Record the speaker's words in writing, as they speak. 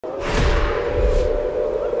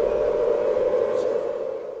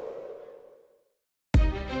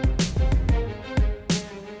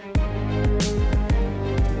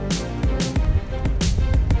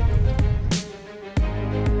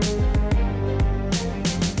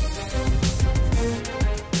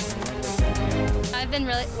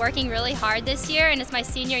been working really hard this year, and it's my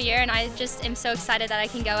senior year, and I just am so excited that I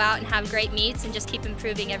can go out and have great meets and just keep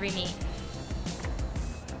improving every meet.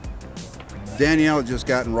 Danielle just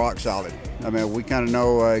gotten rock solid. I mean, we kind of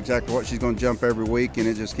know exactly what she's going to jump every week, and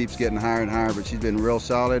it just keeps getting higher and higher, but she's been real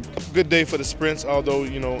solid. Good day for the sprints, although,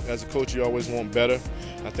 you know, as a coach, you always want better.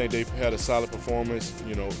 I think they've had a solid performance,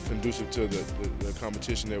 you know, conducive to the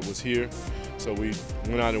competition that was here. So we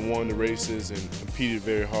went out and won the races and competed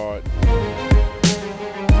very hard.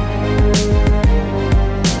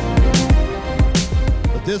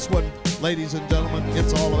 But this one, ladies and gentlemen,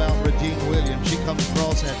 it's all about Regine Williams. She comes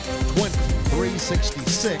across at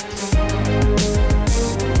 23.66.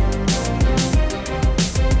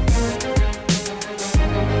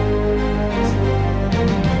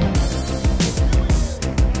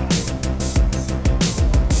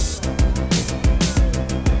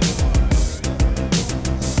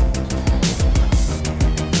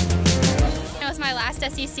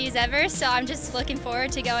 SECs ever, so I'm just looking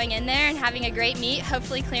forward to going in there and having a great meet,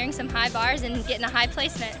 hopefully clearing some high bars and getting a high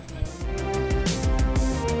placement.